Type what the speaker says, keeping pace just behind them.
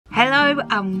Hello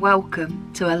and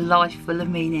welcome to A Life Full of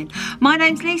Meaning. My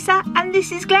name's Lisa and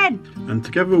this is Glenn. And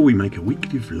together we make a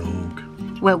weekly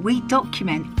vlog where we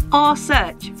document our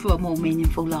search for a more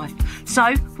meaningful life.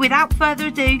 So without further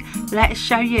ado, let us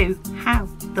show you how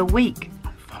the week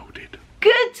unfolded.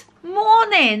 Good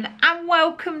morning and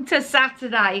welcome to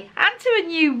Saturday and to a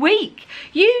new week.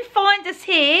 You find us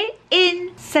here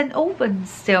in St.Albans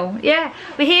still. Yeah,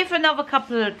 we're here for another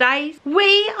couple of days.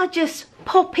 We are just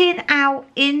popping out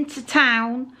into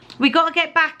town. We got to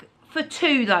get back for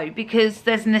 2 though, because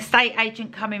there's an estate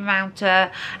agent coming round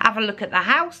to have a look at the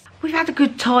house. We've had a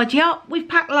good tidy up. We've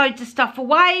packed loads of stuff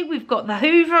away. We've got the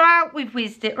Hoover out. We've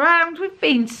whizzed it round. We've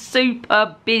been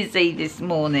super busy this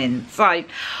morning. So I've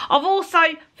also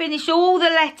finished all the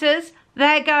letters.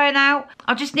 They're going out.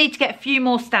 I just need to get a few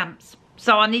more stamps.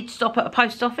 So I need to stop at a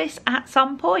post office at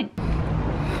some point.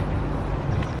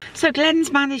 So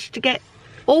Glenn's managed to get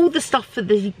all the stuff for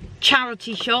the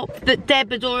charity shop that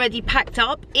Deb had already packed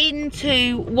up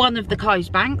into one of the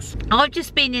closed banks. I've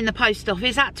just been in the post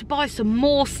office, had to buy some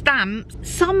more stamps.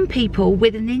 Some people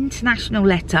with an international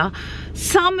letter,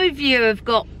 some of you have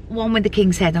got one with the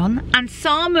King's head on, and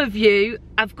some of you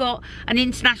have got an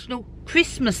international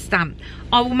Christmas stamp.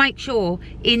 I will make sure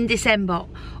in December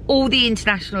all the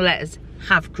international letters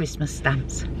have Christmas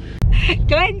stamps.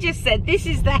 Glenn just said this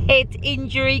is the head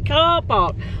injury car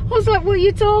park. I was like, what are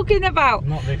you talking about?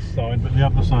 Not this side, but the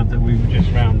other side that we were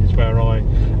just round is where I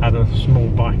had a small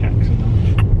bike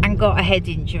accident. And got a head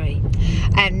injury.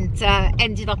 And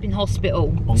ended up in hospital.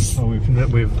 With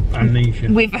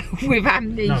amnesia. With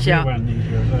amnesia. No,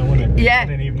 amnesia, wasn't it? Yeah. I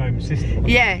didn't even know my sister.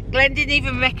 Yeah, Glenn didn't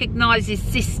even recognise his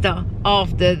sister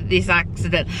after this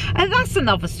accident. And that's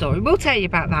another story. We'll tell you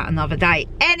about that another day.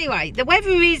 Anyway, the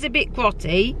weather is a bit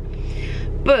grotty,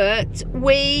 but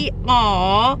we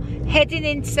are heading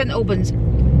into St.Albans.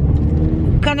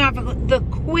 Gonna have the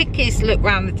quickest look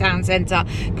round the town centre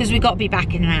because we've got to be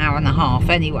back in an hour and a half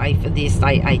anyway for the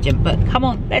estate agent. But come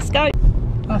on, let's go.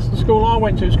 That's the school I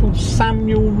went to. It's called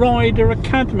Samuel Ryder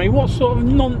Academy. What sort of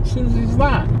nonsense is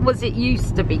that? Was it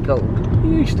used to be called?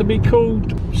 It used to be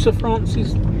called Sir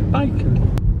Francis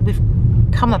Bacon. We've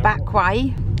come a back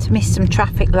way to miss some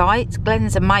traffic lights.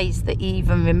 Glenn's amazed that he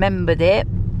even remembered it.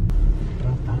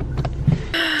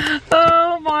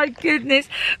 Oh my goodness,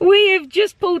 we have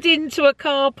just pulled into a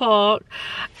car park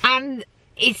and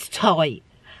it's tight,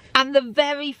 and the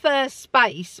very first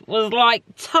space was like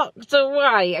tucked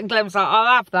away, and Glenn was like,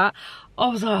 I'll have that. I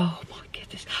was like, oh my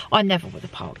goodness, I never would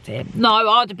have parked here. No,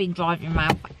 I'd have been driving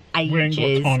around for ages. We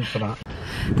ain't got time for that.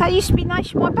 That used to be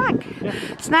Nationwide Bank. Yeah.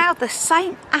 It's now the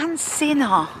Saint and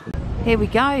Sinner. Here we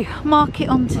go, market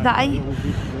on today.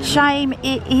 Shame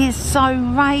it is so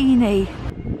rainy.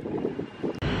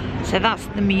 So that's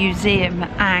the museum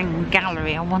and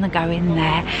gallery. I want to go in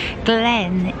there.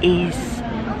 Glenn is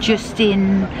just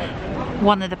in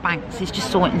one of the banks. He's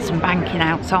just sorting some banking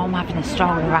out, so I'm having a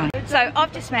stroll around. So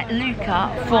I've just met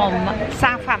Luca from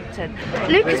Southampton.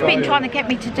 Luca's been trying to get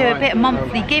me to do a bit of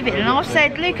monthly giving, and I've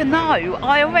said, Luca, no,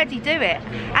 I already do it.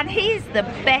 And he's the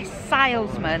best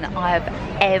salesman I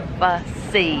have ever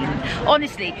seen.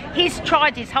 Honestly, he's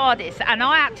tried his hardest and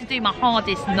I had to do my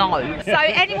hardest no. So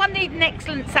anyone need an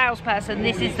excellent salesperson,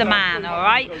 this is the man, all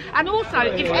right? And also,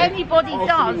 if anybody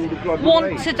does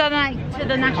want to donate to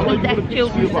the National Deaf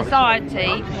Children's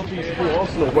Society,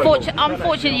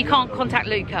 unfortunately you can't contact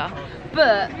Luca,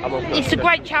 but it's a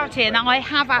great charity and I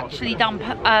have actually done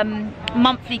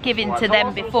monthly giving to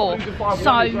them before,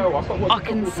 so I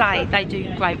can say they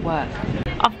do great work.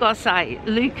 I've got to say,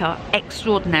 Luca,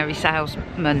 extraordinary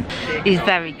salesman, is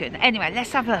very good. Anyway,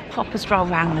 let's have a proper stroll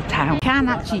around the town. You can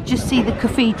actually just see the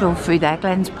cathedral through there.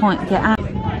 Glenn's pointing it out.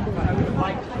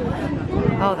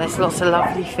 Oh, there's lots of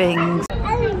lovely things.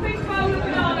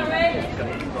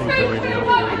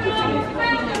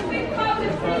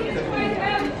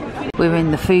 We're in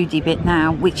the foodie bit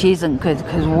now, which isn't good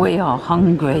because we are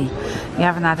hungry. We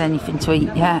haven't had anything to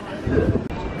eat yet.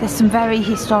 There's some very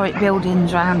historic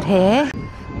buildings around here.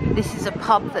 This is a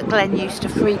pub that Glenn used to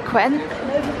frequent.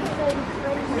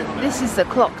 This is the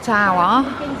clock tower.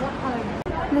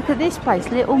 Look at this place,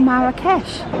 Little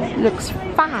Marrakesh. Looks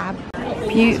fab.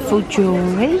 Beautiful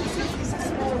jewellery.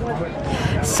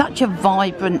 Such a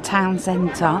vibrant town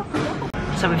centre.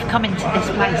 So we've come into this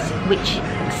place which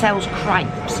sells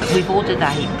crepes. We've ordered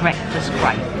a breakfast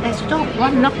crepe. There's a dog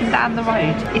running up and down the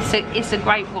road. It's a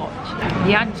great watch.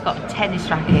 The owner's got a tennis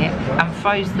racket and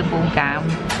throws the ball down.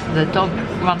 The dog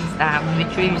runs down,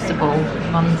 retrieves the ball,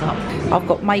 runs up. I've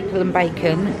got maple and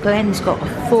bacon. Glenn's got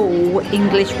a full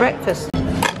English breakfast.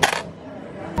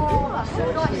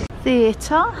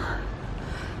 Theatre,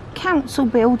 council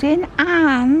building,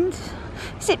 and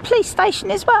Is it police station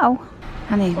as well?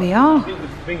 And here we are. I think the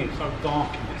thing is so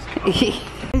dark in this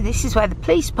car. This is where the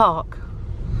police park.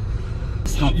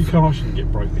 Your car shouldn't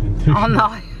get broken into. Oh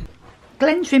no.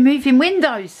 Glenn's removing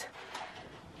windows.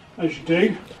 As you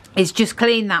do. It's just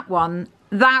clean, that one.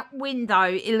 That window,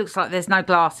 it looks like there's no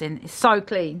glass in. It's so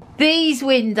clean. These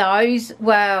windows,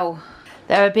 well,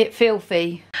 they're a bit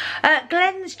filthy.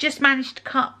 Glenn's just managed to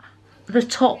cut the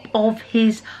top of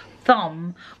his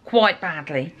thumb quite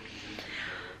badly.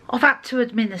 I've had to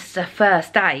administer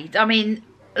first aid. I mean,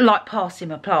 like pass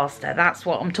him a plaster, that's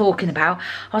what I'm talking about.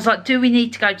 I was like, do we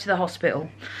need to go to the hospital?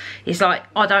 He's like,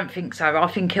 I don't think so, I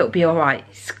think it'll be all right.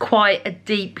 It's quite a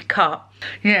deep cut.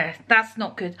 Yeah, that's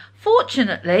not good.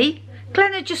 Fortunately,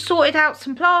 Glenn had just sorted out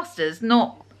some plasters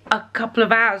not a couple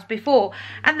of hours before,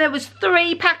 and there was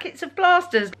 3 packets of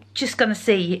plasters. Just gonna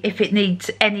see if it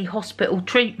needs any hospital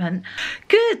treatment.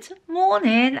 Good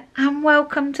morning and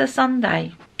welcome to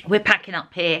Sunday. We're packing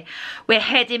up here. We're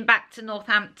heading back to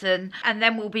Northampton, and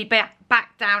then we'll be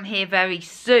back down here very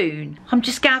soon. I'm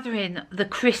just gathering the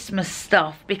Christmas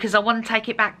stuff because I want to take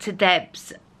it back to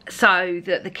Deb's so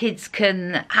that the kids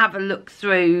can have a look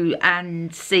through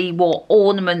and see what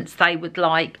ornaments they would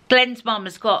like. Glenn's mum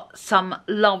has got some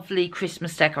lovely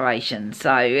Christmas decorations,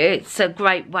 so it's a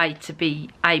great way to be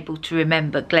able to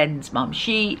remember Glenn's mum.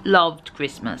 She loved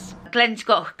Christmas. Glenn's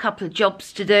got a couple of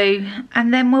jobs to do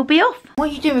and then we'll be off.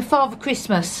 What are you doing with Father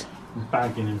Christmas? I'm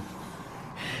bagging him.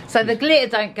 So the glitter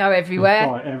don't go everywhere?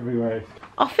 Right, everywhere.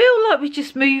 I feel like we're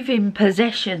just moving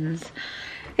possessions.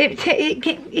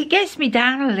 It gets me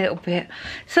down a little bit.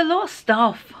 It's a lot of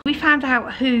stuff. We found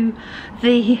out who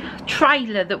the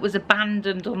trailer that was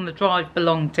abandoned on the drive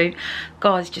belonged to.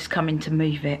 Guy's just coming to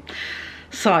move it.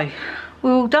 So,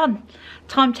 we're all done.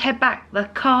 Time to head back. The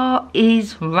car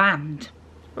is rammed.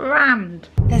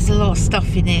 There's a lot of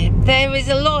stuff in here. There is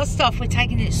a lot of stuff. We're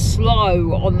taking it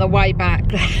slow on the way back.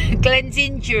 Glenn's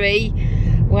injury,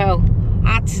 well,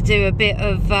 I had to do a bit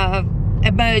of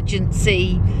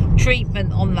emergency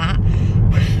treatment on that.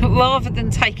 Rather than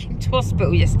take him to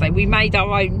hospital yesterday, we made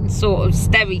our own sort of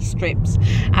steri strips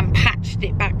and patched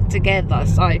it back together.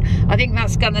 So I think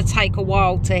that's going to take a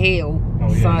while to heal.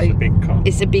 Oh yeah, so it's a big cut.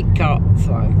 It's a big cut.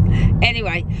 So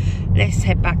anyway, let's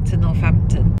head back to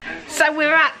Northampton. So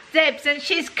we're at Deb's and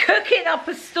she's cooking up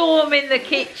a storm in the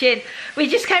kitchen. We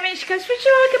just came in, she goes, would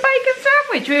you like a bacon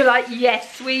sandwich? We were like,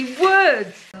 yes, we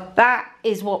would. That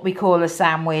is what we call a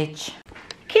sandwich.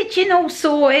 Kitchen all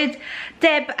sorted.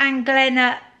 Deb and Glenn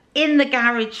are in the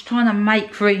garage trying to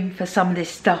make room for some of this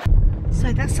stuff.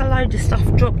 So that's a load of stuff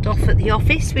dropped off at the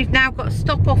office. We've now got to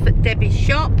stop off at Debbie's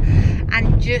shop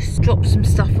and just drop some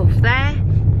stuff off there.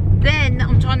 Then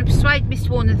I'm trying to persuade Miss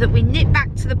Warner that we nip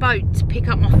back to the boat to pick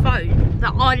up my phone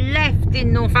that I left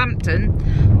in Northampton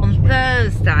on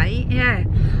Thursday. Yeah,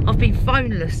 I've been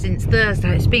phoneless since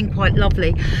Thursday. It's been quite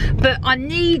lovely. But I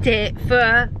need it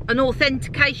for an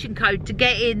authentication code to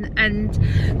get in and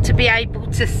to be able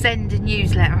to send a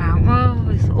newsletter out.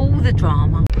 Oh, it's all the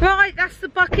drama. Right, that's the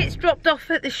buckets dropped off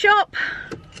at the shop.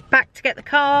 Back to get the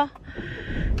car,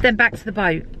 then back to the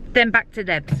boat, then back to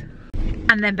Deb's,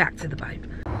 and then back to the boat.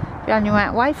 We're only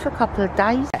went away for a couple of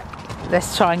days.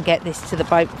 Let's try and get this to the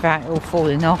boat without it all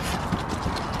falling off.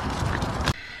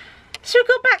 So we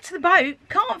got back to the boat,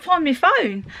 can't find my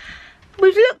phone.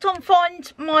 We've looked on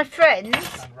Find My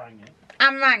Friends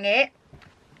and rang it.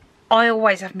 I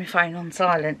always have my phone on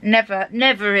silent, never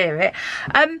hear it.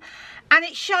 And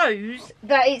it shows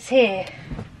that it's here.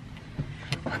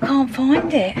 I can't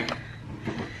find it.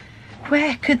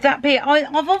 Where could that be?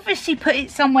 I've obviously put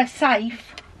it somewhere safe.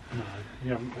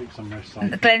 You haven't put it somewhere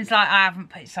safe. Glenn's like, I haven't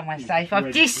put it somewhere safe.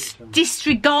 I've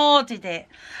disregarded it.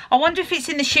 I wonder if it's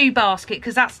in the shoe basket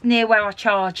because that's near where I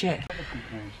charge it.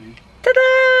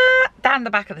 Ta-da! Down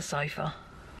the back of the sofa.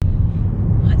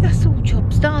 Right, that's all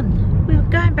jobs done. We're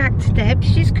going back to Deb.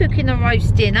 She's cooking a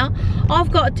roast dinner. I've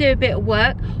got to do a bit of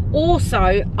work.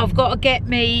 Also, I've got to get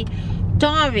me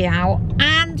diary out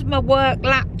and my work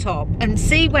laptop and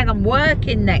see when I'm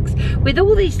working next. With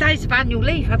all these days of annual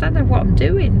leave, I don't know what I'm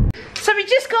doing. So we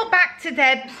just got back to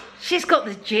Deb's. She's got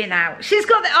the gin out. She's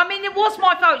got the, I mean, it was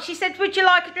my fault. She said, would you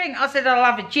like a drink? I said, I'll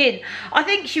have a gin. I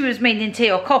think she was meaning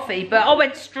tea or coffee, but I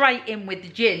went straight in with the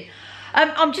gin.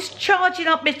 I'm just charging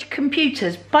up my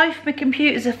computers. Both my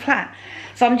computers are flat.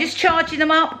 So I'm just charging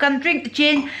them up. Gonna drink the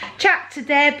gin, chat to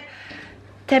Deb.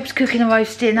 Deb's cooking a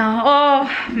roast dinner. Oh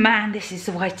man, this is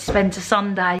the way to spend a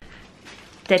Sunday.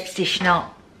 Deb's dishing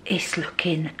up. It's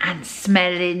looking and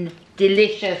smelling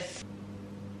delicious.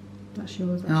 That's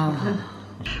yours, oh.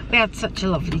 We had such a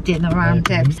lovely dinner around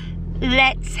Deb's.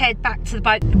 Let's head back to the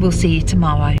boat. We'll see you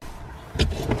tomorrow.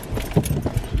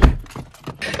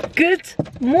 Good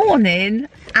morning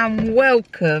and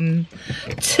welcome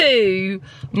to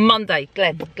Monday.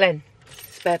 Glenn,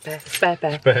 spare pair.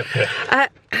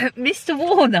 Mr.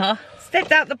 Warner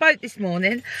stepped out the boat this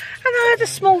morning and I had a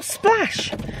small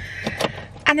splash.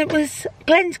 And it was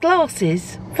Glenn's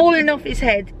glasses falling off his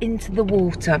head into the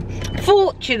water.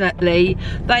 Fortunately,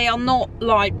 they are not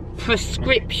like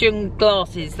prescription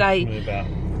glasses. Only about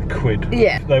 £1.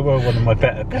 Yeah. They were one of my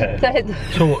better pairs.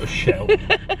 Tortoise shell.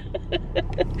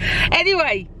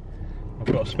 Anyway, I've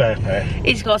got a spare pair.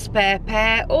 He's got a spare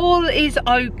pair. All is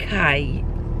okay.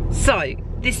 So,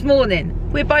 this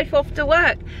morning, we're both off to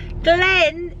work.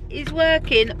 Glenn is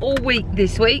working all week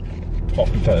this week. Apart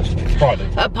from Thursday, Friday.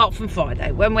 Apart from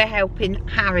Friday, when we're helping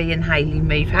Harry and Hayley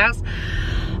move house.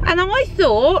 And I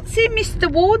thought, seeing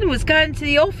Mr. Warner was going to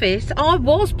the office, I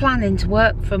was planning to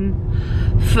work from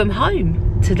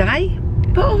home today.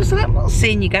 But I was like, well,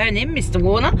 seeing you going in, Mr.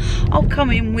 Warner, I'll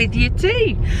come in with you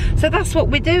too. So that's what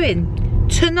we're doing.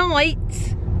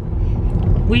 Tonight,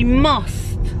 we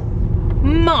must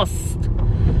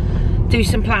do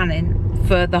some planning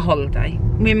for the holiday.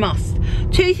 We must.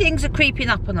 Two things are creeping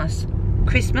up on us.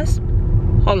 Christmas,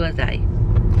 holiday.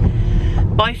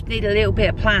 Both need a little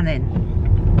bit of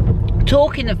planning.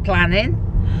 Talking of planning,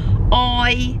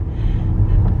 I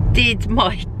did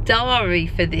my diary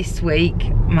for this week.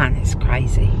 Man, it's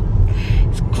crazy.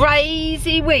 It's a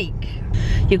crazy week.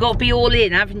 You got to be all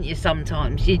in, haven't you,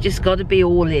 sometimes? You just got to be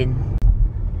all in.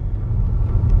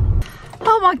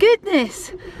 Oh my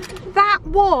goodness. That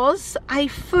was a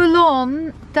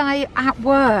full-on day at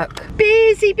work.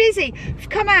 Busy. We've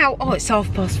come out. Oh, it's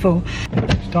 4:30.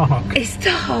 It's dark. It's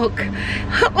dark.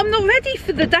 I'm not ready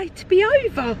for the day to be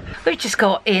over. We've just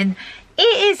got in.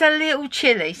 It is a little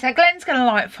chilly, so Glenn's going to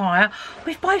light a fire.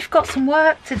 We've both got some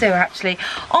work to do, actually.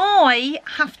 I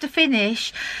have to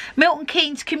finish Milton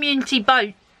Keynes Community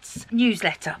Boats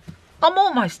newsletter. I'm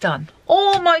almost done.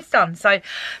 So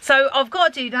I've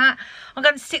got to do that. I'm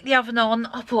going to stick the oven on.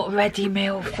 I bought a ready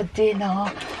meal for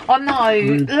dinner. I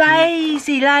know,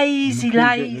 lazy.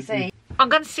 I'm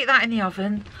going to stick that in the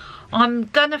oven. I'm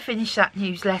going to finish that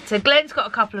newsletter. Glenn's got a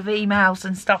couple of emails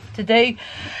and stuff to do.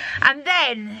 And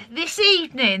then this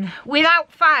evening, without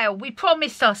fail, we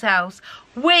promised ourselves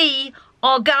we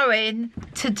are going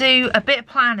to do a bit of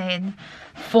planning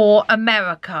for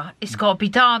America. It's got to be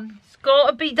done.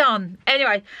 Gotta be done.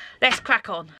 Anyway, let's crack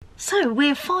on. So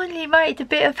we've finally made a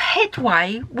bit of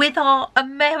headway with our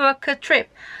America trip.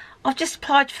 I've just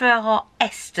applied for our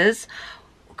Estas.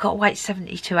 We've got to wait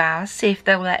 72 hours, see if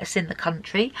they'll let us in the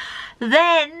country.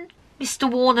 Then Mr.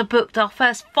 Warner booked our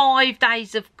first 5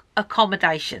 days of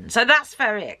accommodation. So that's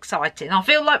very exciting. I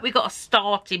feel like we've got a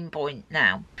starting point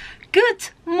now. Good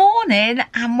morning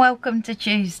and welcome to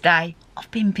Tuesday.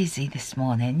 I've been busy this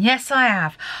morning. Yes, I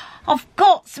have. I've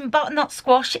got some butternut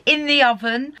squash in the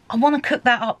oven. I want to cook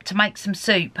that up to make some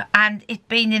soup, and it's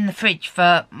been in the fridge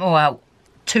for, well,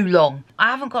 too long. I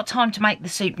haven't got time to make the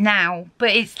soup now, but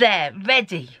it's there,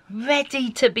 ready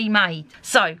to be made.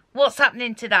 So, what's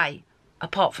happening today,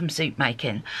 apart from soup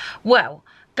making? Well,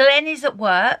 Glenn is at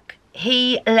work.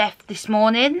 He left this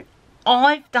morning.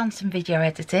 I've done some video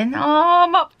editing. Oh,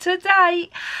 I'm up to date.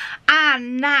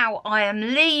 And now I am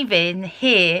leaving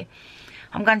here.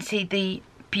 I'm going to see the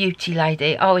beauty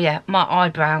lady. Oh yeah, my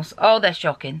eyebrows. Oh, they're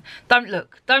shocking. Don't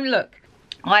look.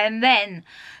 I am then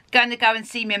going to go and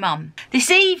see my mum. This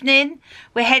evening,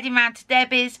 we're heading round to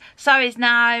Debbie's. So is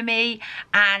Naomi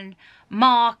and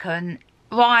Mark and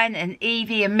Ryan and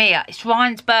Evie and Mia. It's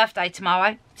Ryan's birthday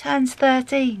tomorrow. Turns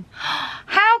 13.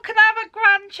 How can I have a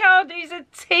grandchild who's a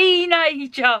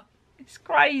teenager? It's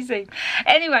crazy.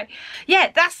 Anyway,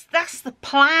 yeah, that's the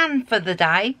plan for the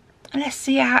day. Let's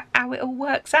see how it all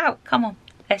works out. Come on,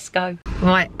 let's go.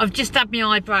 Right, I've just had my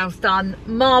eyebrows done.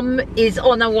 Mum is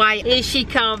on her way. Here she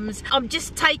comes. I'm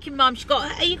just taking Mum.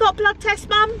 You got a blood test,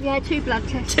 Mum? Yeah, 2 blood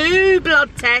tests. 2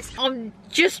 blood tests. I'm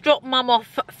just dropped Mum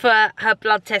off for her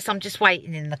blood test. I'm just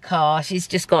waiting in the car. She's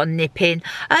just got a nip in.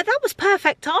 That was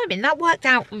perfect timing. That worked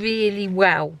out really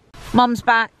well. Mum's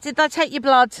back. Did I take your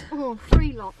blood? Oh,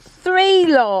 3 lots. 3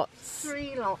 lots.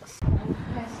 3 lots.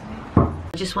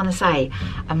 I just want to say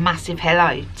a massive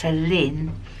hello to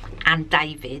Lynn and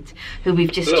David, who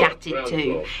we've just chatted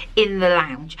to in the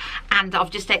lounge, and I've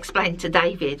just explained to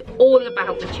David all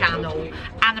about the channel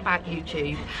and about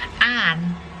YouTube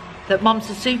and that Mum's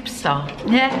a superstar.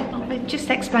 Yeah, I've just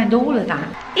explained all of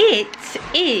that. It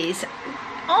is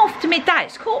after midday,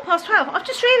 it's 12:15. I've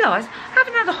just realised I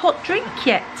haven't had a hot drink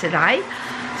yet today.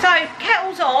 So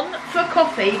kettle's on for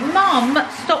coffee. Mum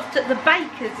stopped at the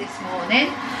baker's this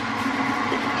morning.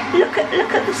 Look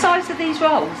at the size of these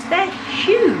rolls. They're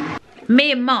huge.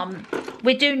 Me and Mum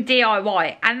We're doing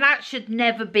DIY, and that should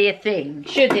never be a thing,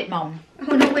 should it, Mum?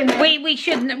 Oh, no, women. We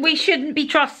shouldn't be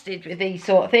trusted with these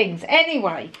sort of things.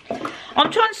 Anyway,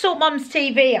 I'm trying to sort Mum's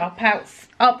TV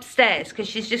upstairs because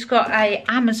she's just got a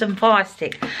Amazon Fire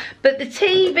Stick. But the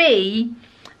TV,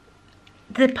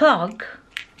 the plug,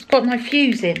 it's got no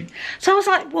fuse in. So I was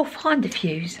like, we'll find a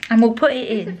fuse and we'll put it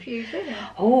in. There's a fuse in it.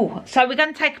 Oh, so we're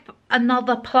going to take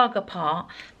another plug apart,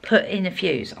 put in a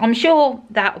fuse. I'm sure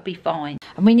that'll be fine.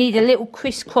 And we need a little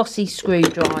crisscrossy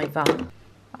screwdriver.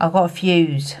 I've got a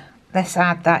fuse. Let's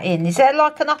add that in. Is there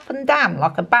like an up and down,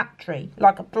 like a battery,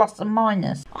 like a plus and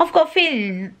minus? I've got a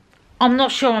feeling, I'm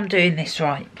not sure I'm doing this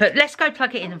right, but let's go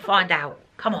plug it in and find out.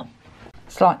 Come on.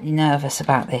 Slightly nervous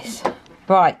about this.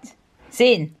 Right, it's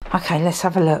in. Okay, let's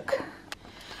have a look.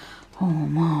 Oh,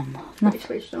 Mum. It's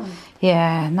switched on.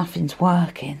 Yeah, nothing's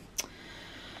working.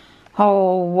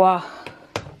 Oh,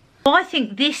 I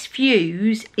think this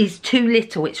fuse is too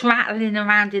little. It's rattling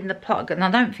around in the plug, and I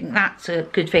don't think that's a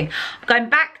good thing. I'm going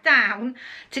back down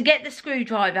to get the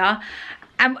screwdriver,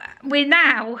 and we're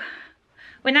now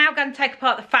going to take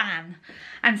apart the fan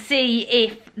and see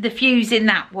if the fuse in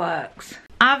that works.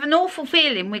 I have an awful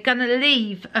feeling we're going to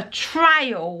leave a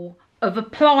trail of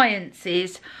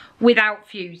appliances without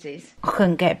fuses. I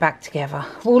couldn't get it back together.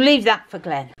 We'll leave that for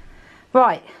Glenn.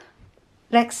 Right,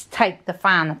 let's take the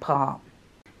fan apart.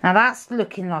 Now that's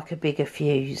looking like a bigger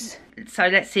fuse. So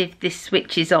let's see if this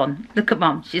switch is on. Look at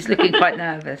Mum, she's looking quite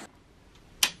nervous.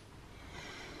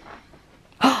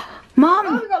 Mum,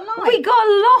 oh, we got light. We got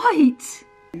a light.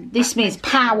 This means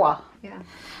power. Yeah.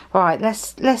 Right,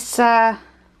 let's the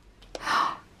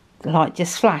light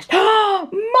just flashed.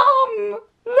 Mum,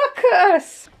 look at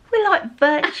us. We're like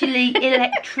virtually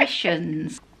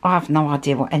electricians. I have no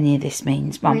idea what any of this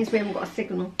means, Mum. It means we haven't got a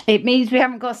signal. It means we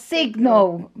haven't got a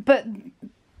signal, but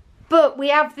we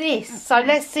have this, so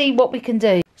let's see what we can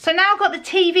do. So now I've got the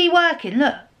TV working.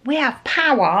 Look, we have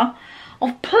power.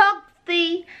 I've plugged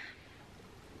the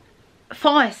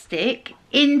Fire Stick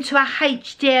into a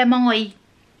HDMI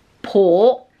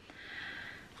port.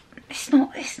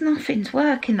 Nothing's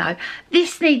working though.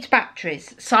 This needs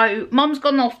batteries. So Mum's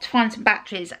gone off to find some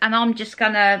batteries, and I'm just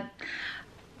gonna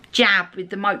jab with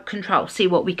the remote control, see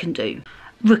what we can do.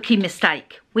 Rookie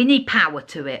mistake. We need power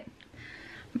to it.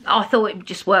 I thought it would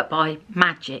just work by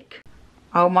magic.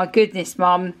 Oh my goodness,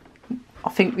 Mum. I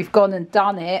think we've gone and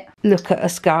done it. Look at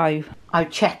us go. Oh,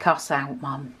 check us out,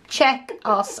 Mum. Check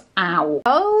us out.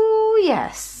 Oh,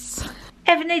 yes.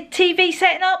 Ever need TV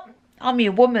setting up? I'm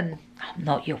your woman. I'm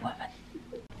not your woman.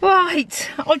 Right,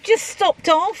 I've just stopped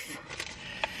off.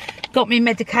 Got me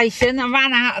medication. I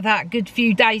ran out of that a good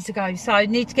few days ago, so I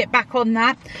need to get back on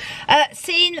that.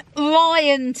 Seeing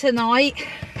Ryan tonight.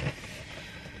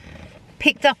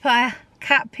 Picked up a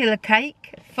caterpillar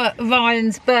cake for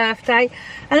Ryan's birthday,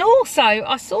 and also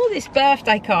I saw this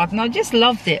birthday card and I just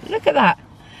loved it. Look at that.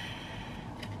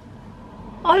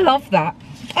 I love that.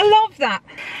 I love that.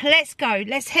 Let's go.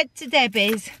 Let's head to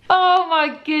Debbie's. Oh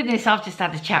my goodness, I've just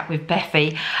had a chat with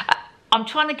Beffy. I'm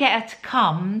trying to get her to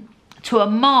come to a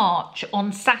march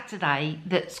on Saturday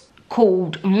that's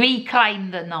called Reclaim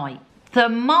the Night. The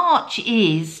march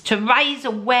is to raise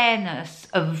awareness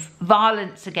of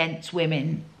violence against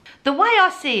women. The way I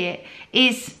see it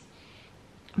is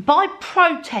by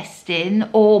protesting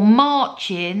or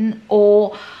marching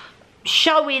or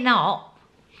showing up,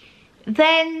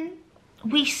 then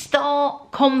we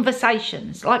start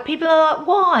conversations. Like, people are like,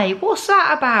 why? What's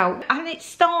that about? And it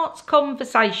starts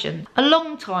conversation. A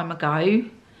long time ago,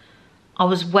 I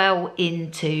was well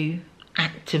into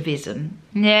activism.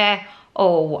 Yeah.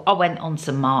 Oh, I went on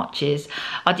some marches.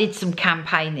 I did some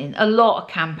campaigning, a lot of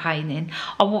campaigning.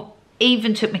 I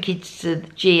even took my kids to the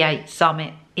G8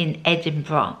 summit in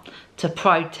Edinburgh to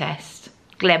protest.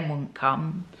 Glenn wouldn't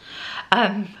come.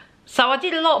 So I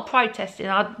did a lot of protesting.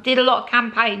 I did a lot of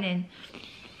campaigning.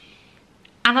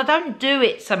 And I don't do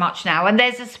it so much now. And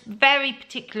there's a very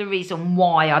particular reason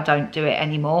why I don't do it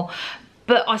anymore.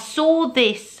 But I saw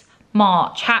this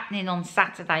march happening on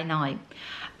Saturday night.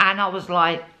 And I was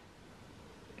like,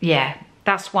 yeah,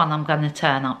 that's one I'm going to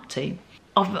turn up to.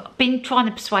 I've been trying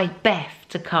to persuade Beth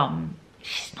to come.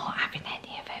 She's not having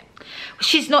any of it.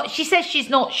 She's not. She says she's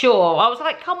not sure. I was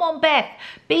like, come on, Beth.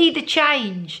 Be the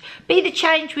change. Be the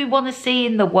change we want to see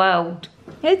in the world.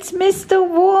 It's Mr.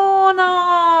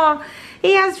 Warner.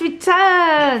 He has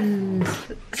returned.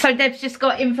 So Deb's just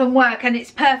got in from work, and it's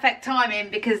perfect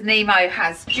timing because Nemo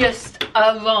has just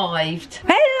arrived.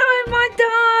 Hello, my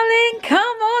darling. Come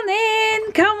on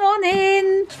in. Come on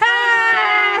in.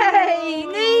 Hey,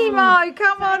 Nemo,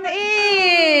 come on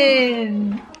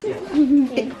in.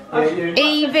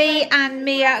 Evie and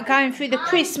Mia about going through the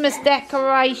Christmas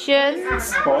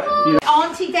decorations.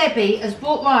 Auntie Debbie has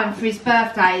brought Ryan for his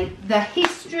birthday the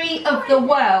History of the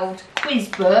World quiz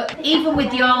book, even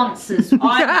with the answers.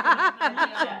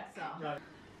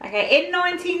 Okay, in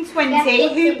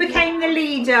 1920, who became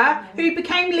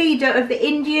leader of the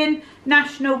Indian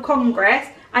National Congress,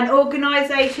 an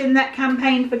organisation that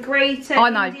campaigned for greater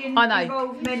Indian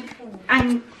involvement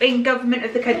and in government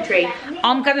of the country?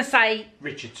 I'm going to say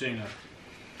Richard Seymour.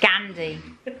 Gandhi.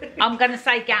 I'm going to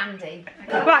say Gandhi.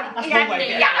 Right,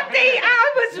 Gandhi.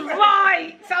 I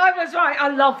was right. I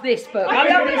love this book.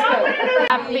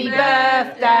 Happy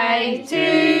birthday to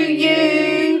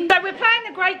you. So we're playing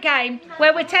a great game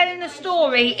where we're telling a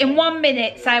story in 1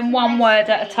 minute, saying one word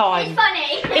at a time. It's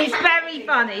funny. It's very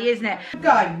funny, isn't it?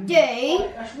 Go. Do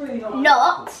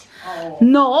not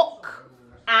Knock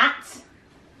At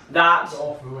That.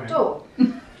 door.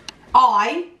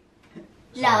 I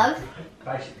love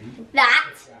that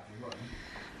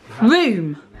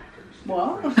room.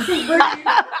 What?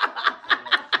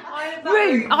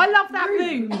 Room. I love that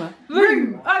room.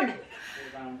 Room. Oh.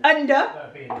 Under.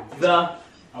 The.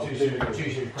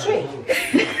 Tree.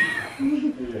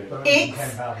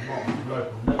 It's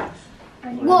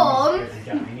warm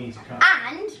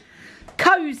and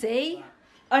Cozy.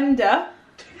 under.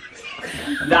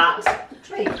 That.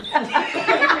 Tree.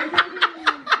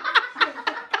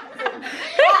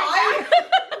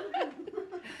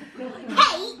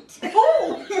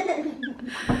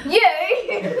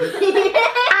 hate you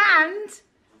And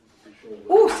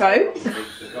Also.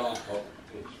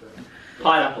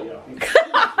 Pineapple.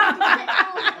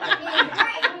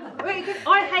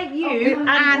 I hate you and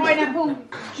pineapple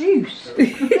juice. are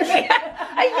you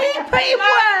putting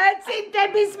words in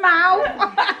Debbie's mouth?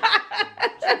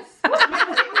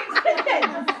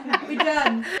 We're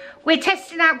done. We're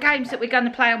testing out games that we're going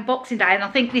to play on Boxing Day, and I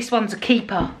think this one's a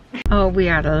keeper. Oh, we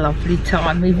had a lovely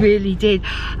time. We really did.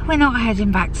 We're not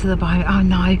heading back to the boat. Oh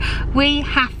no, we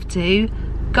have to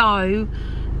go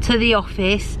to the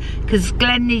office because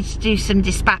Glenn needs to do some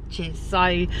dispatches.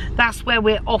 So that's where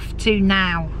we're off to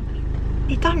now.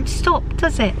 It don't stop,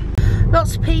 does it?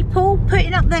 Lots of people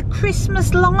putting up their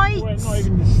Christmas lights. Well, it's not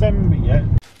even December yet.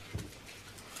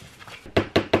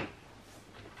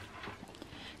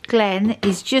 Glenn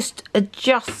is just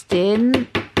adjusting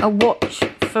a watch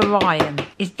for Ryan.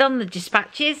 He's done the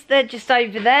dispatches, they're just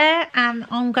over there, and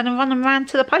I'm going to run them around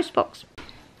to the post box.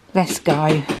 Let's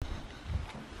go.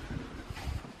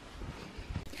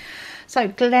 So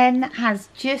Glenn has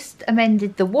just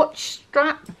amended the watch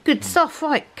strap. Good stuff.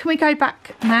 Right, can we go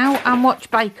back now and watch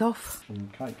Bake Off?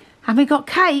 Cake. And we got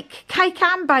cake. Cake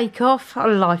and Bake Off. Oh,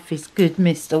 life is good,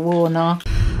 Mr. Warner.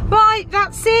 Right,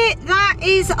 that's it. That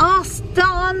is us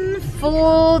done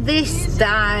for this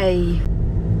day.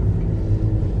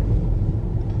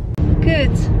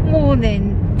 Good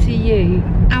morning to you.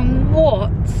 And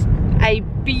what a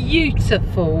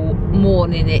beautiful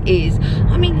morning it is.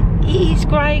 I mean, it is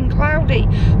grey and cloudy,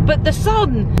 but the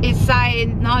sun is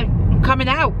saying, no, I'm coming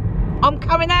out. I'm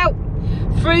coming out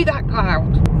through that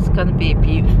cloud. It's going to be a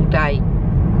beautiful day.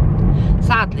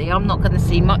 Sadly, I'm not going to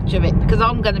see much of it because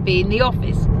I'm going to be in the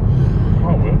office.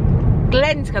 Oh, well.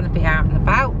 Glenn's going to be out and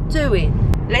about doing.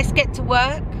 Let's get to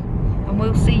work and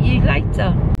we'll see you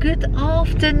later. Good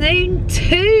afternoon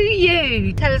to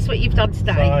you. Tell us what you've done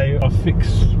today. So I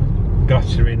fixed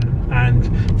guttering,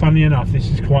 and funny enough, this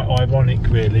is quite ironic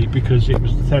really, because it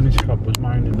was the tennis club was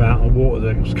moaning about the water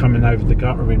that was coming over the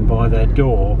guttering by their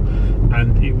door,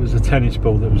 and it was a tennis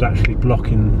ball that was actually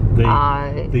blocking the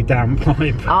damn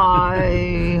pipe.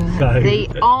 So, the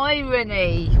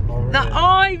irony. The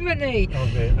irony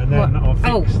of it. And then I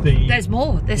fixed there's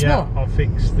more. I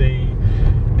fixed the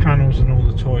panels and all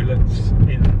the toilets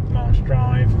in Marsh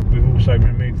Drive. We've also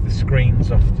removed the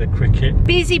screens off the cricket.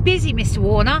 Busy, Mr.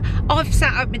 Warner. I've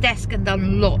sat at my desk and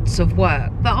done lots of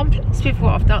work, but I'm pleased with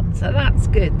what I've done, so that's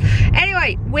good.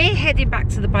 Anyway, we're heading back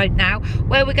to the boat now,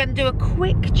 where we're going to do a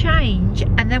quick change,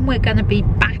 and then we're going to be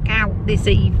back out this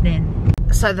evening.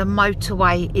 So the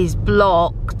motorway is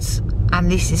blocked,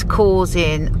 and this is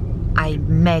causing a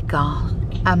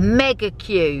mega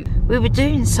queue. We were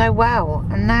doing so well,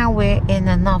 and now we're in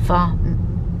another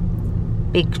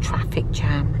big traffic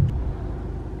jam.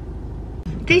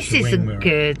 This isn't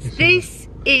good. This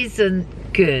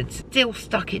isn't good. Still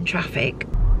stuck in traffic.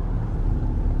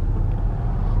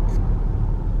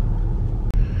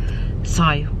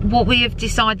 So what we have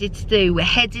decided to do, we're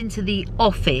heading to the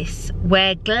office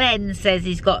where Glenn says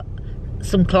he's got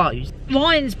some clothes.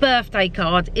 Ryan's birthday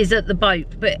card is at the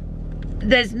boat, but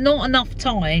there's not enough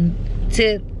time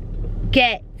to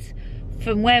get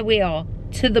from where we are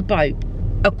to the boat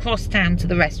across town to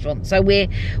the restaurant, so we're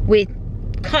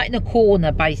cutting a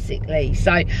corner basically.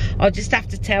 So I'll just have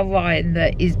to tell Ryan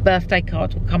that his birthday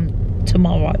card will come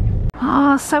tomorrow.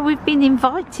 So we've been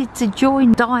invited to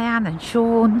join Diane and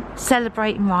Sean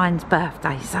celebrating Ryan's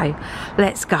birthday. So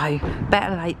let's go.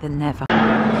 Better late than never.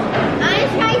 I'm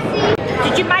Tracy.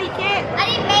 Did you make it? I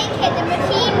didn't make it, the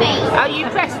machine made it. Oh, you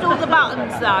pressed all the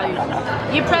buttons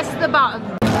though. You pressed the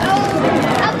button.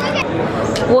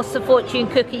 What's the fortune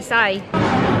cookie say?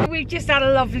 We've just had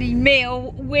a lovely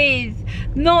meal with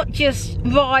not just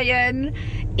Ryan,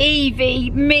 Evie,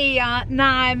 Mia,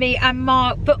 Naomi and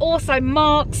Mark, but also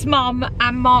Mark's mum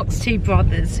and Mark's two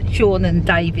brothers, Sean and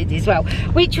David as well,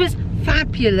 which was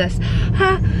fabulous.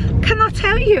 Can I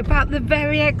tell you about the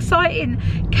very exciting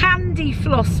candy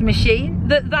floss machine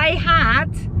that they had?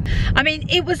 I mean,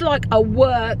 it was like a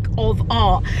work of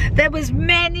art. There was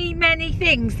many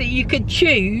things that you could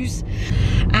choose,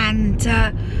 and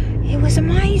it was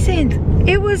amazing.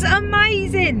 It was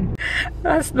amazing.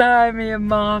 That's Naomi and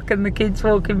Mark and the kids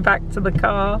walking back to the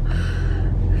car.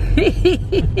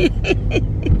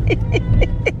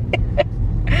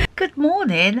 Good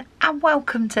morning and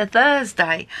welcome to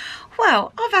Thursday.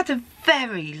 Well, I've had a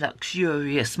very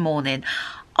luxurious morning.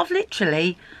 I've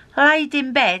literally laid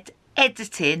in bed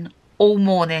editing all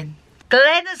morning.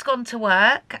 Glenn has gone to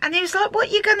work and he was like, what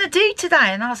are you going to do today?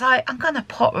 And I was like, I'm going to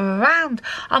potter around.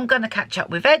 I'm going to catch up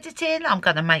with editing. I'm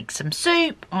going to make some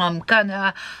soup. I'm going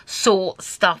to sort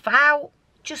stuff out.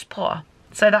 Just potter.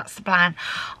 So that's the plan.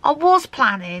 I was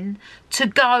planning to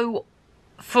go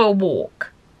for a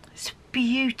walk. It's a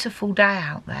beautiful day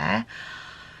out there.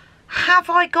 Have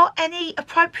I got any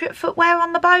appropriate footwear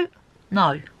on the boat?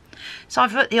 No. It's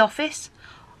either at the office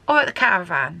or at the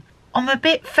caravan. I'm a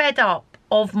bit fed up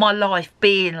of my life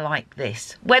being like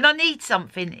this. When I need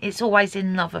something, it's always in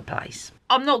another place.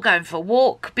 I'm not going for a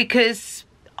walk because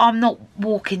I'm not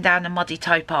walking down a muddy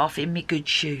towpath in my good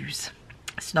shoes.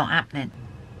 It's not happening.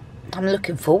 I'm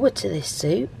looking forward to this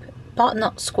soup.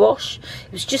 Butternut squash.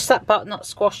 It was just that butternut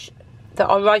squash that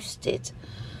I roasted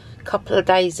a couple of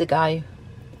days ago.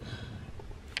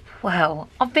 Well,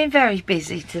 I've been very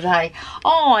busy today.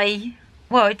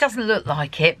 Well, it doesn't look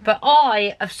like it, but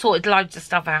I have sorted loads of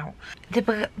stuff out.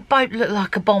 The boat looked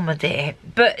like a bombardier,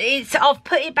 but I've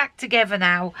put it back together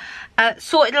now.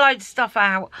 Sorted loads of stuff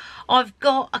out. I've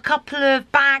got a couple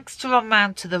of bags to run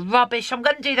round to the rubbish. I'm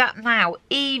going to do that now,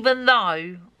 even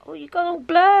though... Oh, you got all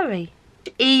blurry.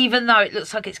 Even though it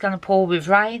looks like it's going to pour with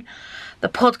rain. The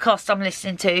podcast I'm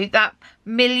listening to, that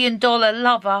 $1 Million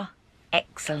Lover,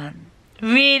 excellent.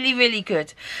 Really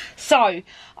good. So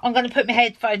I'm going to put my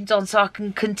headphones on so I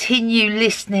can continue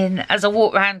listening as I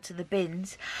walk round to the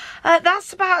bins.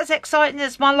 That's about as exciting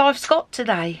as my life's got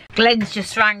today. Glenn's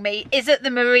just rang me. He's at the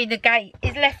marina gate.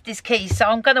 He's left his keys, so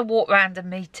I'm going to walk round and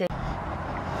meet him.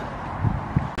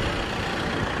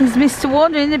 There's Mr.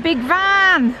 Warner in the big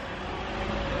van.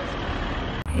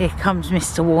 Here comes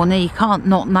Mr. Warner. You can't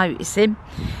not notice him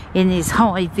in his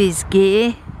high-vis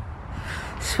gear.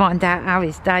 Let's find out how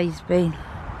his day's been.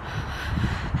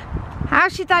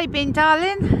 How's your day been,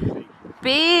 darling?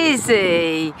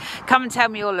 Busy. Come and tell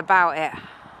me all about it.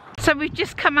 So we've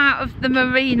just come out of the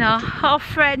marina. Our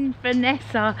friend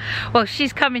Vanessa, well,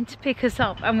 she's coming to pick us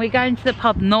up and we're going to the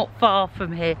pub not far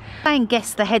from here. Playing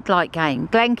guess the headlight game.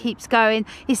 Glenn keeps going,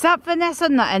 is that Vanessa?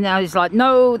 And I was like,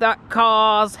 no, that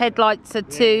car's headlights are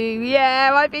too.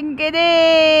 Yeah, I think it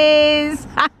is.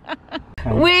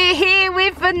 We're here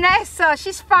with Vanessa.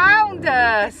 She's found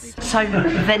us. So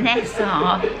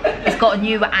Vanessa has got a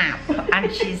new app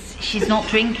and she's not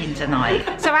drinking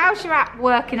tonight. So how's your app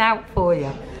working out for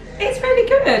you? It's really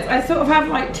good. I sort of have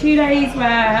like 2 days where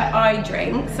I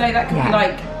drink, so that could be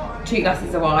like 2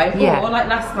 glasses of wine. Or like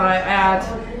last night I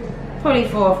had probably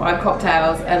 4 or 5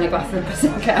 cocktails and a glass of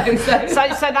Prosecco.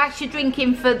 So that's your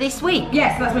drinking for this week?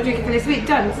 Yes, that's my drinking for this week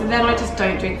done. So then I just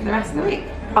don't drink for the rest of the week.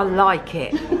 I like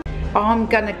it. I'm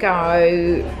gonna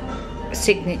go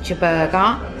signature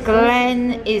burger.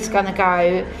 Glenn is gonna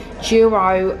go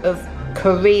duo of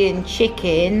Korean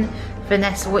chicken.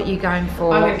 Vanessa, what are you going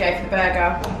for? I'm gonna go for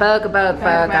the burger.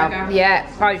 Burger. Yeah,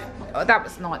 both. Oh, that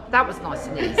was nice. That was nice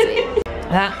and easy.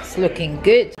 That's looking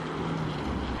good.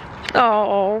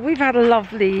 Oh, we've had a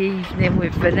lovely evening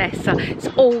with Vanessa. It's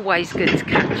always good to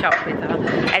catch up with her.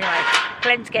 Anyway,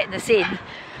 Glenn's getting us in.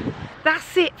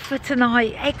 That's it for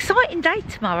tonight. Exciting day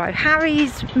tomorrow.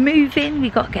 Harry's moving.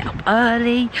 We've got to get up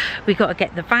early. We've got to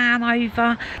get the van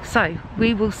over. So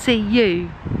we will see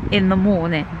you in the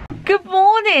morning. Good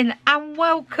morning and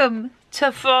welcome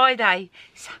to Friday.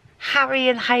 It's Harry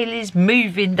and Hayley's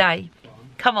moving day.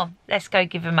 Come on, let's go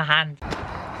give them a hand.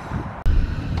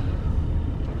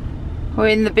 We're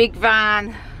in the big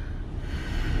van.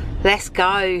 Let's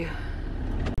go.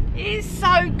 It's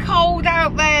so cold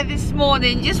out there this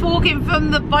morning, just walking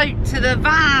from the boat to the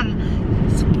van.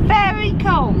 It's very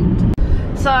cold.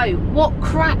 So, what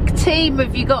crack team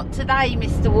have you got today,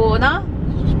 Mr. Warner?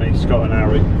 It's just me, Scott and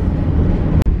Harry.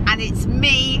 And it's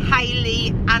me, Hayley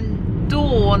and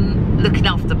Dawn looking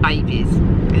after babies.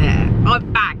 Yeah, I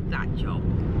bagged that job.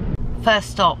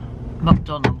 First stop,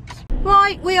 McDonald's.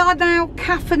 Right, we are now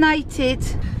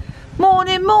caffeinated.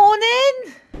 Morning, morning.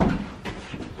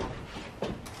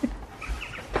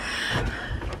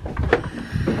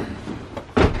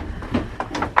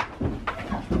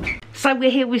 So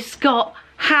we're here with Scott,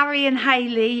 Harry and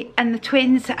Hayley, and the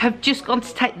twins have just gone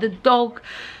to take the dog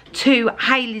to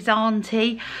Hayley's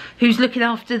auntie, who's looking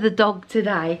after the dog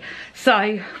today.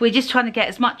 So we're just trying to get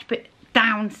as much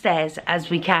downstairs as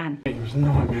we can. It was a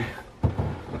nightmare.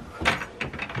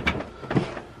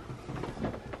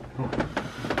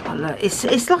 Oh, look,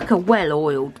 it's like a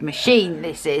well-oiled machine,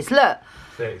 this is. Look.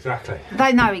 Yeah, exactly.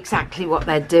 They know exactly what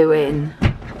they're doing.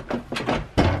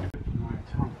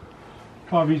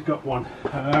 Chloe's got one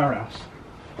at our house,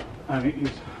 and it is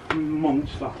a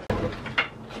monster.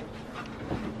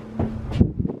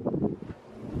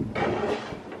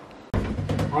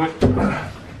 Right. I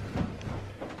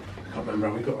can't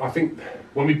remember. I think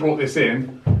when we brought this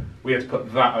in, we had to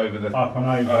put that over the Up and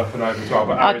over. Up and over as well.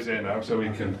 But Harry's here now, so we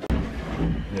can.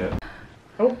 Yeah.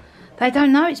 Oh, They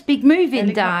don't know it's big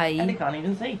moving day. Ellie can't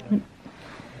even see.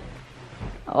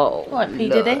 Oh, What, he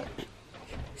did it?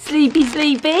 Sleepy,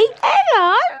 sleepy.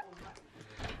 Hello.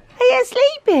 Are you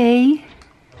sleepy?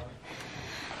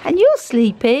 And you're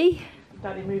sleepy.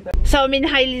 Daddy, move that. So I'm in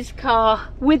Hayley's car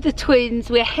with the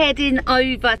twins. We're heading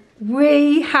over.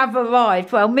 We have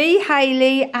arrived. Well, me,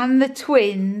 Hayley and the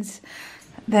twins.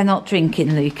 They're not drinking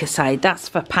Lucasade. That's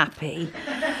for Pappy.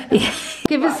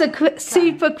 Give us a quick,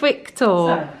 super quick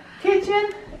tour. So, kitchen,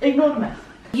 ignore the mess.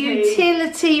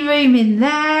 Utility room in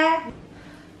there.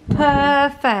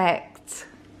 Perfect.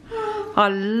 I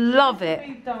love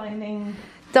it.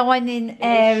 Dining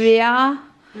area.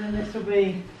 And this will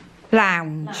be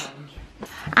Lounge.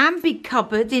 And big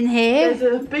cupboard in here.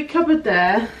 There's a big cupboard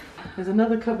there. There's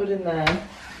another cupboard in there.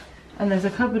 And there's a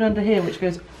cupboard under here which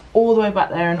goes all the way back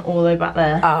there and all the way back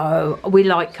there. Oh, we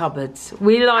like cupboards.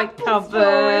 We like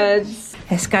cupboards.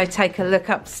 Let's go take a look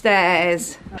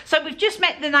upstairs. So we've just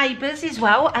met the neighbours as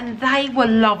well, and they were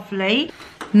lovely.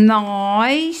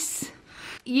 Nice.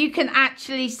 You can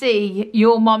actually see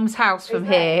your mum's house from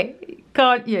here,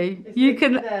 can't you? You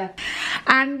can. There.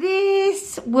 And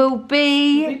this will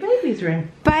be Baby's room.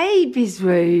 baby's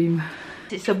room.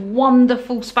 It's a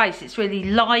wonderful space. It's really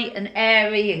light and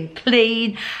airy and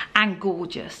clean and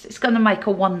gorgeous. It's going to make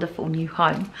a wonderful new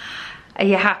home. Are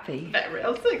you happy? Very,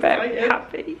 I'm so Very excited.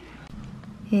 happy.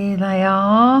 Here they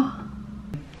are.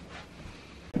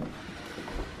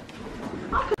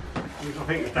 I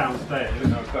think it's downstairs.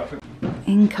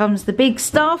 In comes the big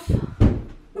stuff.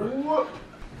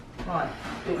 Right.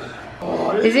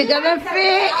 Is it going to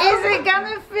fit? Is it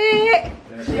going to fit?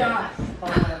 Yes.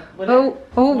 Oh,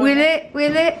 will it?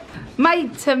 Will it?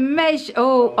 Made to measure.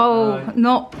 Oh,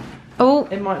 not. Oh.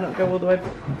 It might not go all the way.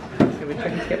 It's going to be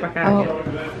tricky to get back out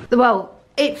again. Well,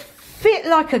 it fit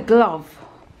like a glove.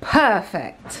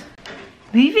 Perfect.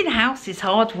 Moving house is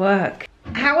hard work.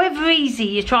 However easy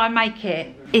you try and make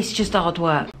it, it's just hard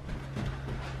work.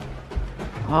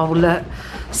 Oh, look.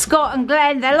 Scott and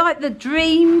Glenn, they're like the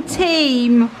dream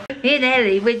team. Me and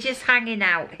Ellie, we're just hanging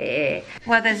out here.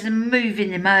 Well, there's a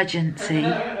moving emergency.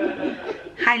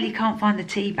 Hayley can't find the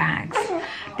tea bags.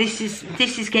 This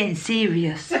is getting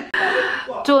serious.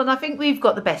 Dawn, I think we've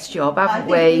got the best job, haven't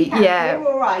we? Yeah.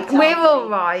 We're all right. We're all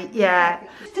right, yeah.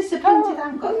 Just disappointed I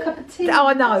haven't got a cup of tea. Oh,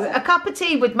 I know. A cup of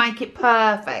tea would make it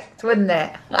perfect, wouldn't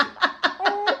it?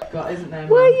 God, isn't there?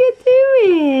 What are you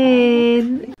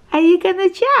doing? Are you gonna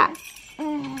chat?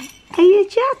 Are you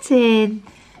chatting?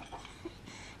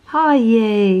 Are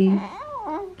you?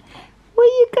 What are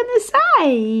you gonna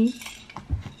say?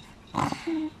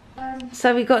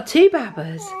 So we got two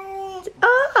babbers.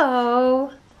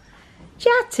 Oh,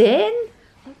 chatting.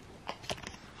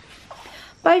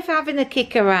 Both having a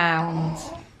kick around.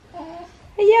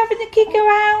 Are you having a kick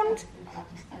around?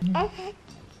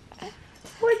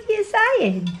 What are you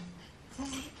saying?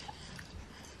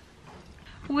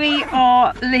 We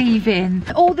are leaving.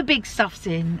 All the big stuff's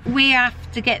in. We have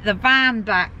to get the van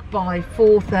back by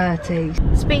 4:30.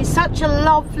 It's been such a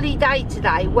lovely day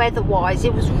today, weather-wise.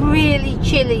 It was really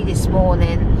chilly this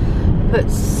morning,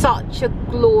 but such a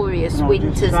glorious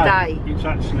winter's day. It's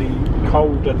actually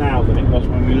colder now than it was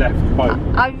when we left the boat.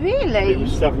 Oh, It really?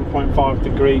 was 7.5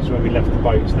 degrees when we left the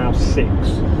boat. It's now 6.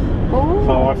 Oh.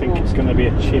 So I think it's going to be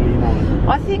a chilly night.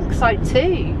 I think so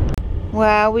too.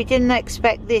 Well, we didn't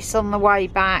expect this on the way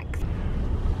back.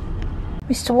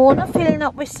 Mr. Warner filling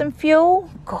up with some fuel.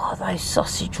 God, those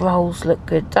sausage rolls look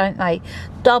good, don't they?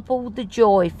 Double the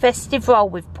joy. Festive roll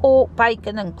with pork,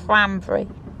 bacon and cranberry.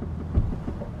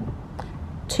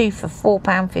 2 for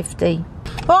 £4.50.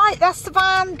 Right, that's the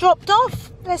van dropped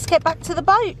off. Let's get back to the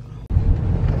boat.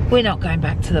 We're not going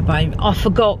back to the boat. I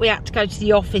forgot we had to go to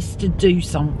the office to do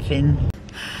something.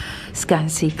 Let's go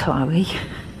and see Chloe.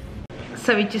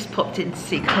 So we just popped in to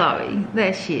see Chloe.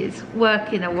 There she is,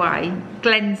 working away.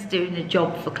 Glenn's doing a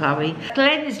job for Chloe.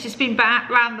 Glenn has just been back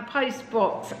round the post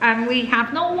box and we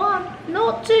have not 1,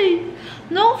 not 2,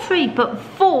 not 3, but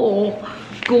 4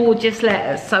 gorgeous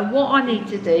letters. So what I need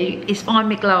to do is find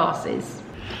my glasses.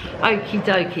 Okie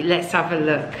dokie, let's have a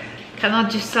look. Can I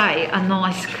just say, a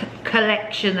nice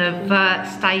collection of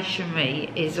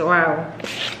stationery as well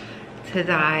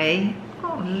today.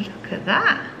 Oh, look at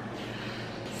that.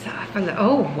 So have a look.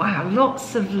 Oh wow,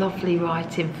 lots of lovely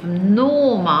writing from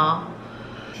Norma.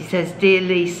 She says, "Dear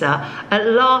Lisa, at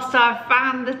last I've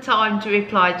found the time to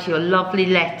reply to your lovely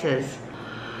letters.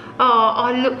 Oh,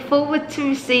 I look forward to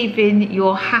receiving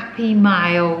your happy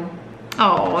mail."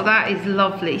 Oh, that is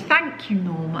lovely. Thank you,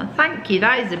 Norma. Thank you.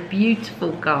 That is a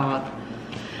beautiful card.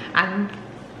 And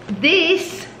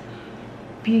this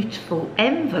beautiful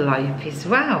envelope as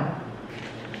well.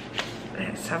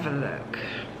 Let's have a look.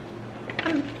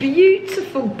 And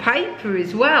beautiful paper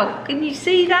as well. Can you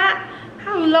see that?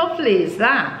 How lovely is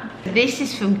that? This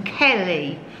is from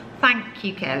Kelly. Thank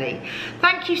you, Kelly.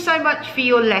 Thank you so much for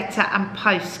your letter and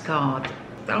postcard.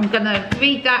 I'm gonna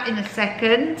read that in a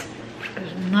second.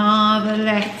 There's another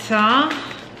letter.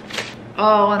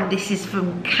 Oh, and this is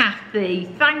from Kathy.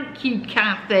 Thank you,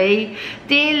 Kathy.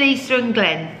 Dear Lisa and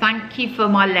Glenn, thank you for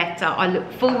my letter. I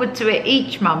look forward to it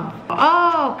each month.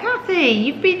 Oh, Kathy,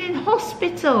 you've been in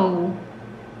hospital.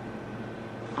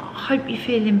 I hope you're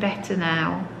feeling better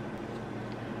now.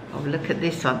 Oh, look at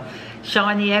this one.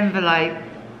 Shiny envelope.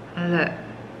 Look,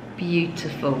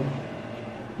 beautiful.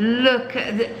 Look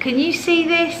at can you see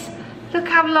this? Look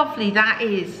how lovely that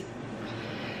is.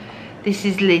 This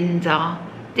is Linda.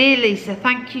 Dear Lisa,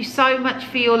 thank you so much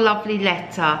for your lovely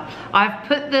letter. I've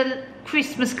put the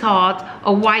Christmas card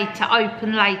away to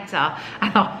open later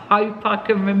and I hope I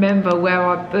can remember where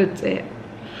I put it.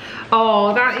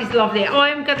 Oh, that is lovely.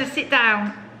 I'm going to sit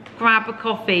down, grab a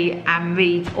coffee and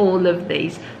read all of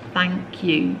these. Thank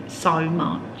you so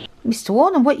much. Mr.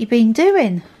 Warner, what you been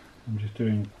doing? I'm just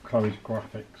doing Chloe's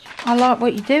graphics. I like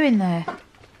what you're doing there.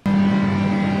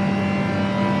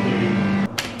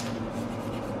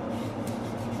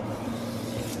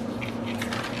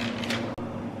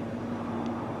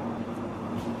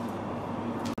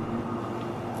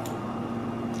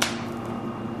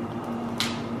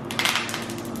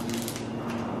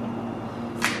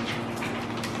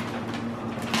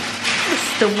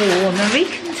 Mr. Warner, he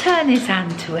can turn his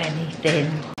hand to anything.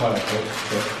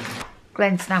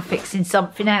 Glenn's now fixing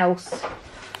something else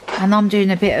and I'm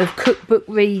doing a bit of cookbook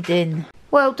reading.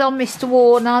 Well done, Mr.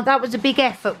 Warner. That was a big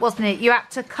effort, wasn't it? You had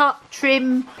to cut,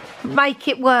 trim, make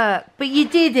it work, but you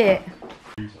did it.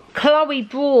 Chloe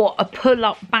brought a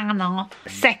pull-up banner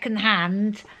second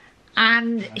hand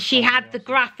and she had the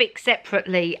graphic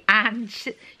separately and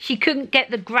she couldn't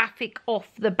get the graphic off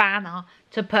the banner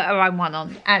to put her own one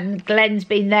on, and Glenn's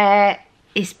been there.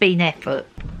 It's been effort.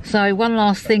 So one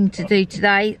last thing to do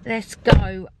today. Let's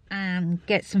go and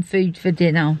get some food for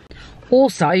dinner.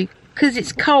 Also, because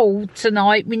it's cold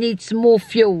tonight, we need some more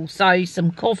fuel, so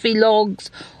some coffee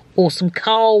logs or some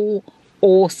coal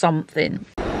or something.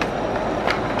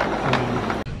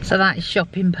 So that is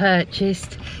shopping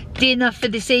purchased. Dinner for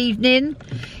this evening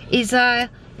is a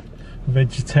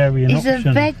vegetarian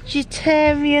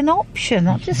option.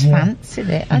 I just fancied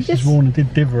it. Mrs. Warner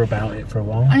did dither about it for a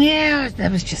while. Yeah, there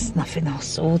was just nothing I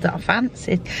saw that I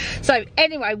fancied. So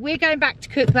anyway, we're going back to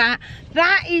cook that.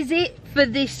 That is it for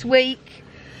this week.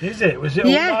 Is it? Was it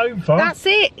all over? That's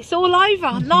it. It's all over.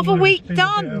 Another week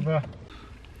done.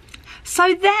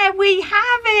 So there we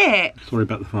have it. Sorry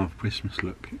about the Father Christmas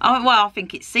look. Oh, well, I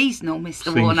think it's seasonal,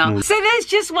 Mr. Warner. So there's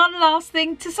just one last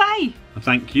thing to say. A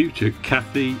thank you to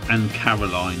Kathy and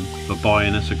Caroline for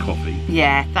buying us a coffee.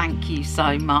 Yeah, thank you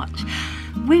so much.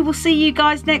 We will see you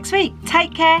guys next week.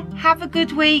 Take care. Have a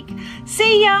good week.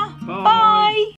 See ya. Bye. Bye.